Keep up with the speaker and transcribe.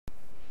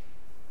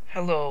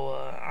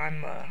Hello,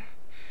 I'm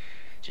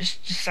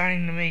just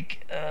deciding to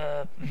make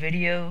a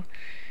video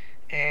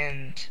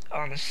and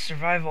on a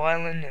survival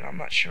island, and I'm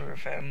not sure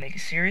if I'll make a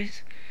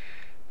series,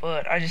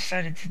 but I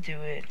decided to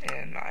do it,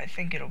 and I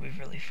think it'll be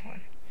really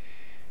fun.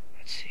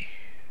 Let's see.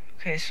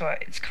 Okay, so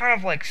it's kind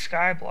of like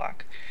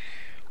Skyblock,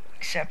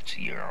 except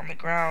you're on the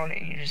ground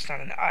and you're just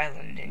on an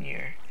island and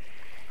your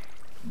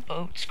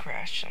boat's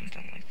crashed,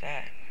 something like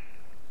that.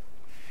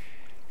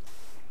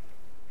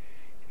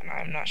 And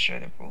I'm not sure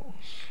the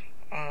rules.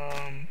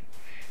 I'm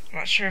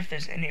not sure if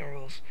there's any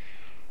rules.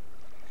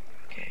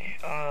 Okay,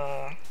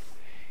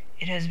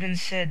 it has been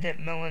said that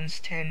melons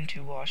tend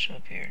to wash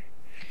up here.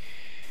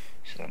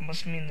 So that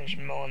must mean there's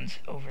melons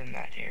over in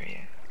that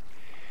area.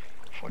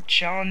 For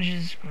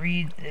challenges,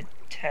 read the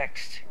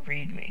text.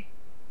 Read me.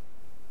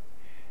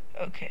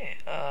 Okay,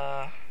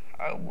 I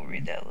will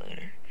read that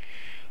later.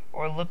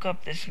 Or look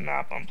up this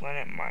map on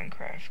Planet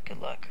Minecraft.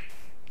 Good luck.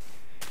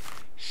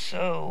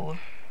 So,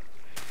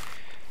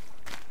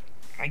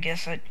 I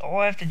guess all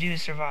I have to do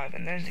is survive.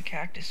 And there's a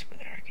cactus over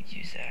there. I could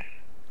use that.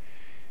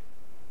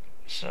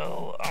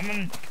 So, I'm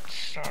going to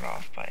start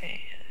off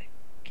by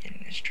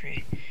getting this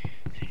tree.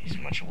 Use as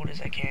much wood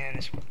as I can.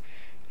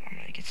 I'm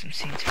going to get some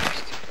seeds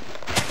first.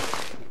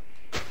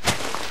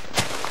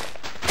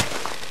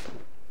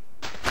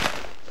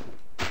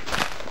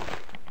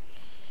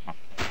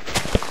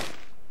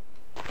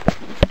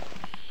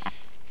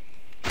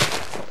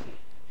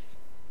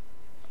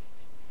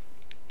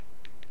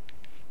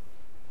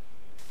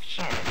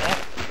 Sorry about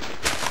that.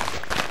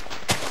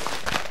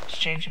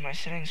 Just changing my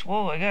settings.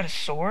 Whoa, I got a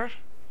sword?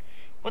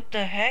 What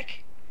the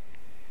heck?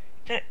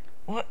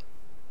 What?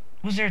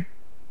 Was there...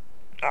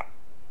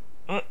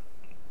 what?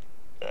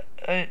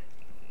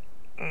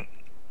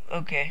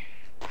 Okay.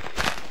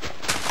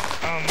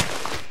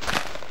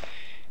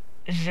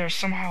 Is there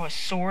somehow a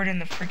sword in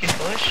the freaking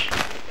bush?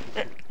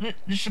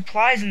 There's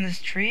supplies in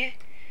this tree?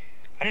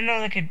 I didn't know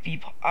that could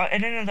be... I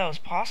didn't know that was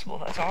possible.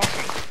 That's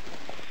awesome.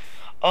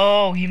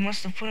 Oh, he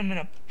must have put him in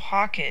a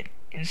pocket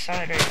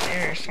inside right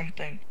there or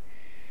something.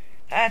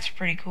 That's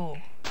pretty cool.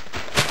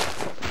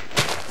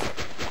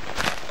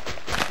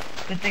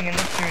 Good thing I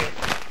looked through it.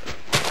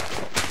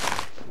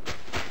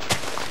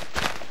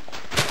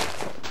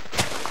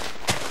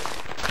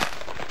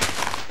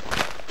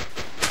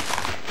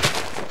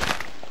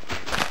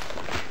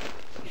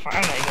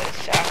 Finally, I got a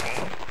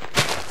sapling.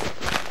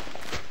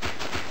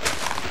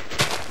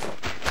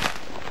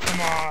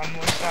 Come on,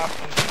 more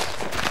saplings.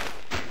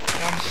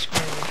 And I'm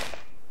screwed.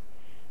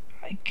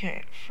 I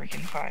can't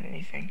freaking find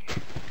anything.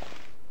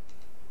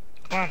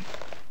 Come on.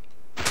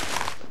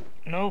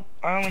 Nope,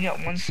 I only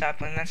got one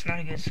sapling. That's not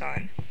a good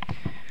sign.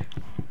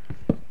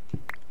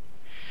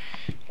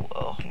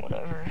 Well,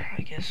 whatever.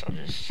 I guess I'll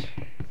just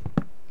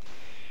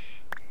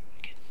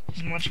get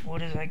as much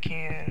wood as I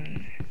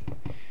can.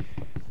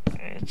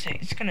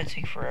 It's gonna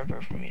take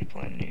forever for me to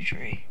plant a new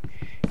tree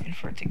and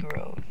for it to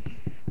grow.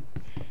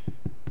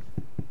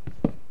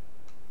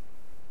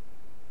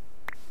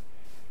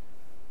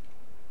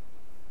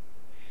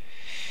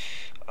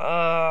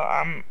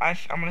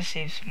 I'm gonna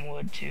save some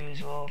wood too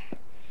as well.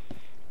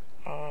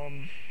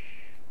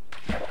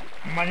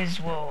 Might as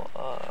well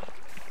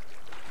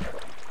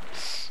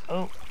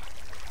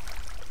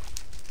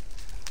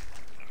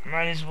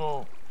might as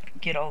well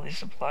get all the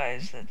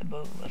supplies that the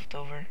boat left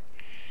over.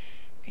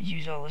 Could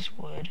use all this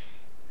wood.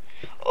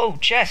 Oh,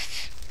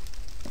 chests!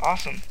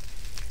 Awesome.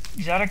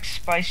 Exotic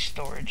spice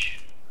storage.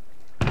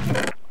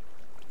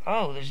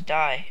 Oh, there's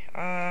dye.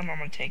 I'm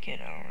gonna take it.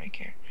 I don't really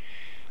care.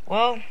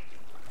 Well,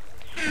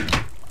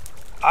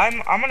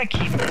 I'm gonna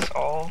keep this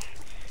all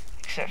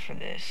except for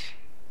this.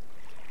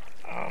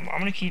 I'm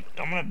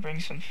gonna bring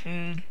some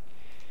food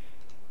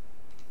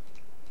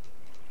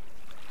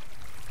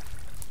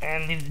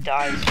and leave the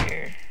dyes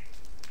here.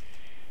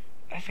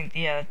 I think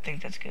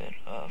that's good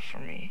for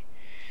me.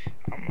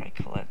 I'm gonna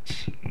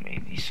collect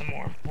maybe some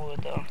more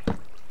wood though.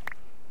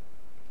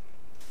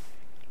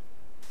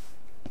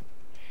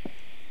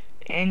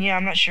 And yeah,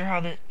 I'm not sure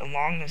how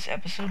long this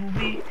episode will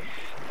be,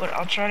 but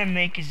I'll try to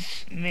make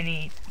as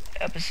many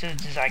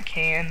episodes as I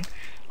can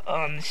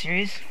on the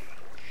series,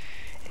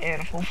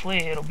 and hopefully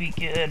it'll be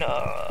good.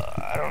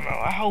 I don't know.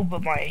 I hope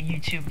that my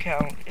YouTube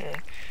account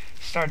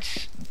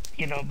starts,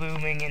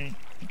 booming and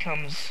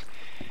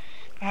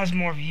has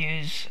more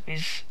views.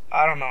 Because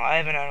I don't know. I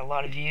haven't had a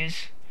lot of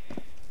views,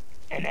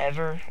 and I've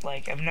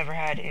never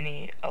had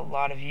a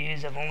lot of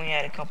views. I've only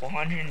had a couple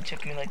hundred, and it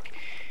took me like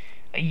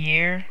a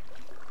year.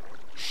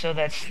 So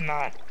that's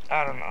not,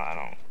 I don't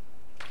know,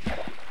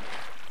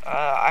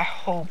 I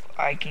hope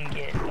I can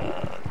get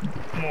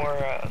more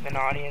of an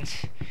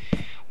audience.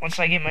 Once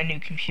I get my new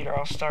computer,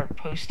 I'll start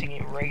posting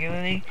it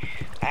regularly.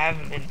 I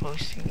haven't been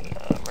posting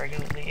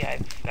regularly.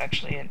 I've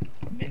actually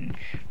been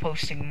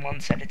posting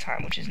months at a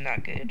time, which is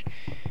not good.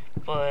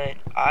 But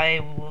I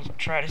will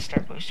try to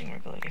start posting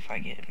regularly if I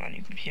get my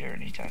new computer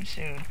anytime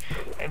soon.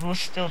 I will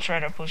still try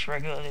to post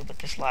regularly with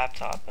this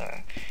laptop.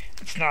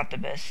 It's not the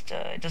best.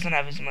 It doesn't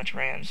have as much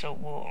RAM, so it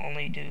will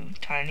only do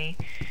tiny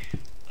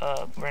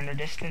render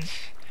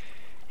distance.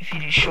 If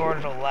you do short,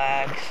 it'll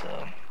lag,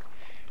 so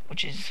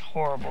which is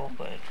horrible,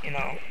 but you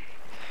know,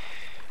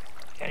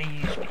 gotta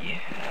use what you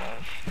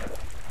have.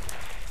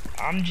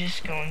 I'm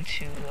just going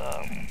to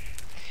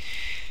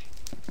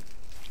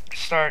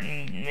start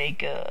and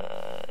make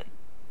a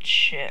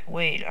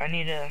wait, I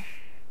need a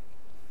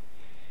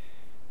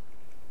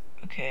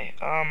okay,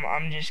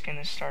 I'm just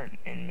gonna start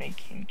in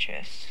making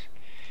chests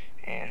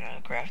and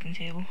a crafting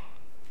table.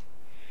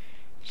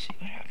 See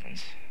what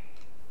happens.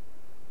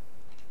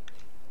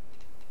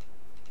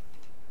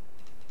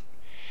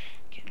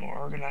 Get more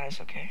organized,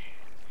 okay.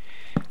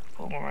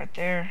 Put one right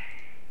there.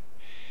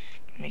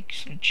 Make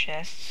some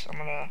chests. I'm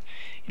gonna,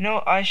 you know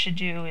what I should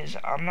do is,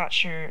 I'm not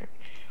sure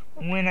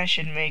when I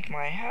should make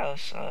my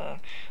house.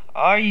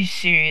 Are you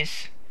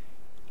serious?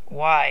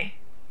 Why?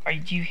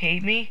 Do you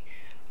hate me?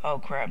 Oh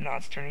crap, now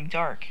it's turning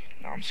dark.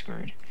 Now I'm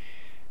screwed.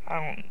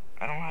 I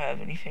don't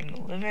have anything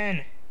to live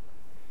in.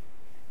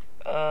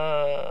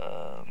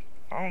 I'm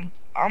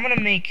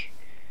gonna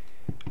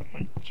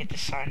get the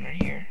sign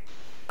right here.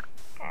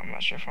 I'm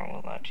not sure if I'm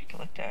allowed to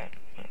collect that,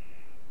 but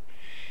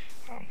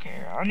I don't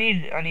care. I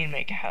need to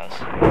make a house.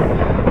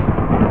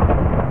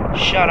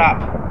 Shut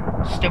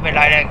up, stupid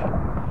lighting.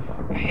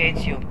 I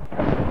hate you.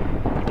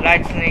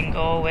 Lightning,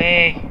 go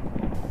away.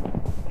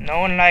 No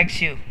one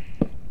likes you.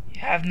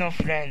 You have no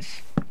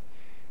friends.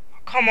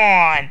 Come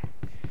on.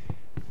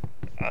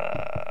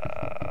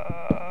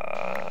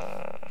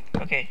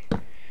 Okay.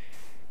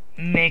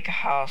 Make a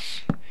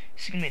house.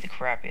 This is gonna be the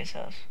crappiest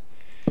house.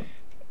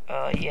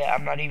 Yeah,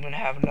 I'm not even gonna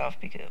have enough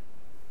because...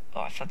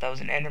 Oh, I thought that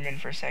was an Enderman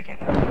for a second.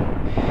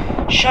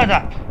 Shut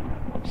up!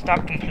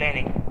 Stop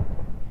complaining.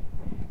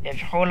 You have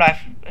your whole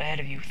life ahead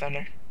of you,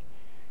 Thunder.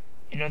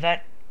 You know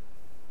that?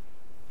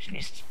 You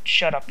need to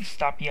shut up and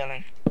stop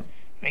yelling.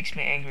 Makes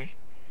me angry.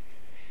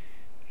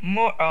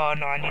 More... Oh,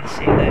 no, I need to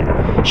say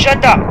that.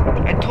 Shut up!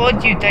 I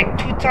told you like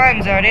 2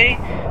 times already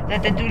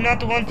that I do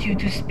not want you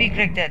to speak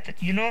like that.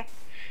 You know? I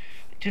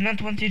do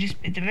not want you to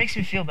speak. It makes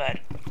me feel bad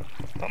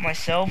about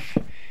myself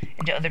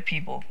and to other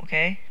people,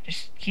 okay?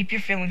 Just keep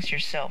your feelings to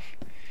yourself.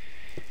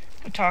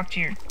 Go talk to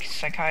your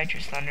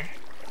psychiatrist, Thunder.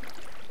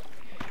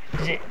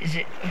 Is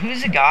it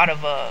who's the god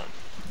of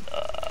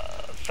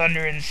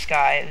thunder in the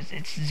sky?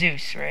 It's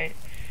Zeus, right?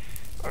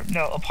 Or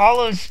no,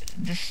 Apollo's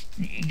this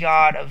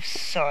god of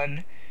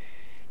sun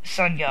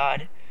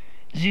god.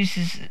 Zeus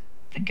is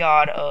the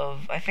god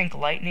of, I think,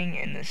 lightning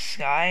in the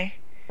sky.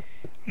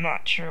 I'm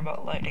not sure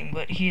about lightning,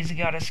 but he's the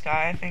god of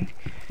sky, I think.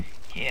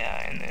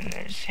 Yeah, and then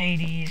there's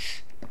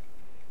Hades,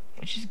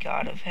 which is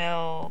god of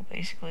hell,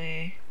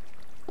 basically.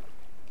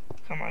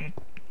 Come on.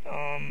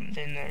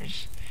 Then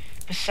there's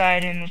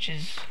Poseidon, which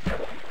is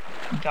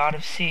god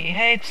of sea.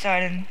 Hey,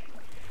 Poseidon.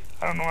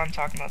 I don't know why I'm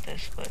talking about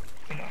this, but,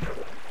 you know.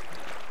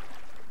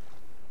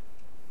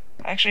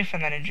 I actually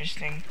found that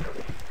interesting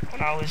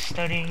when I was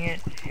studying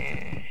it,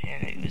 and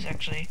it was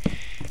actually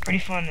pretty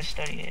fun to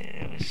study it.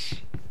 It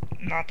was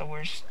not the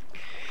worst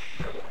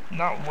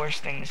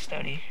thing to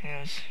study. It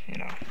was, you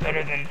know,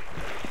 better than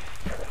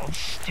all the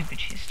stupid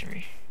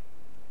history.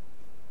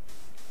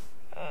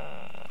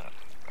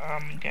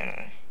 I'm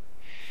gonna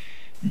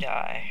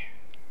die.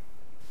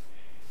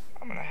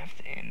 I'm gonna have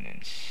to end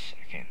in a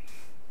second.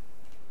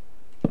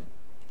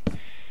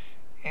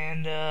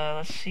 And,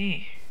 let's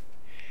see.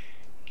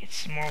 Get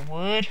some more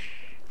wood.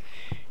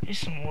 Here's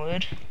some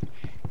wood.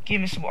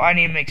 Give me some. I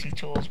need to make some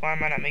tools. Why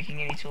am I not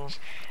making any tools?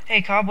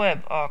 Hey,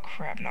 cobweb. Oh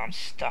crap! Now I'm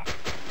stuck.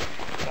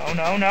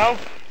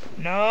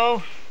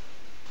 No.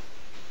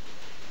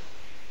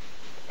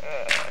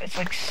 It's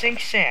like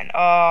sink sand.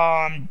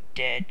 Oh, I'm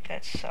dead.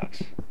 That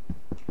sucks.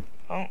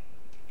 Oh,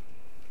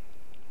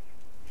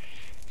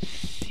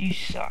 you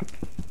suck.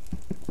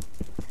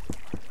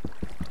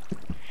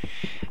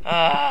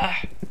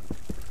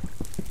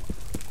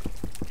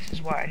 This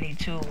is why I need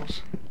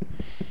tools.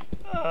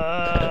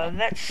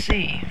 Let's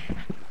see.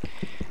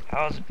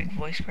 That was a big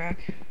voice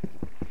crack.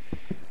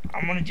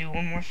 I'm gonna do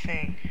one more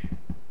thing.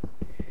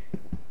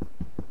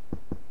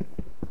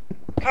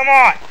 Come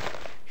on!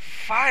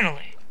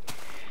 Finally!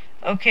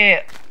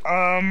 Okay,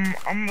 I'm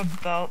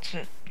about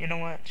to, you know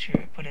what,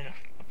 sure, put it up.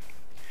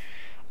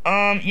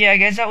 Yeah,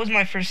 guys, that was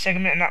my first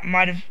segment, and that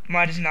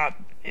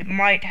it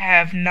might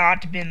have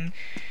not been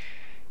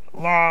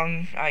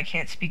long. I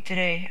can't speak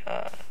today.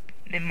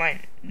 It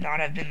might not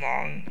have been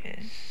long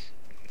as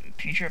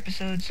future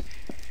episodes,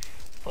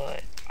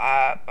 but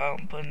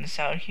I'm putting this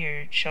out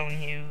here,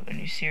 showing you a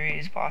new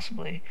series,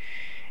 possibly.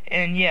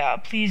 And yeah,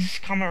 please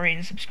comment, rate,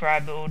 and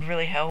subscribe. It would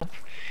really help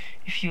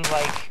if you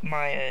like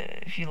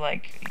if you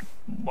like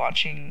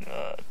watching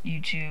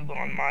YouTube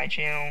on my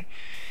channel.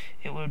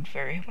 It would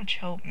very much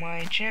help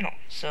my channel.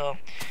 So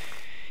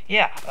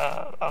yeah,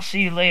 I'll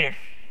see you later,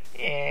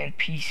 and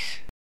peace.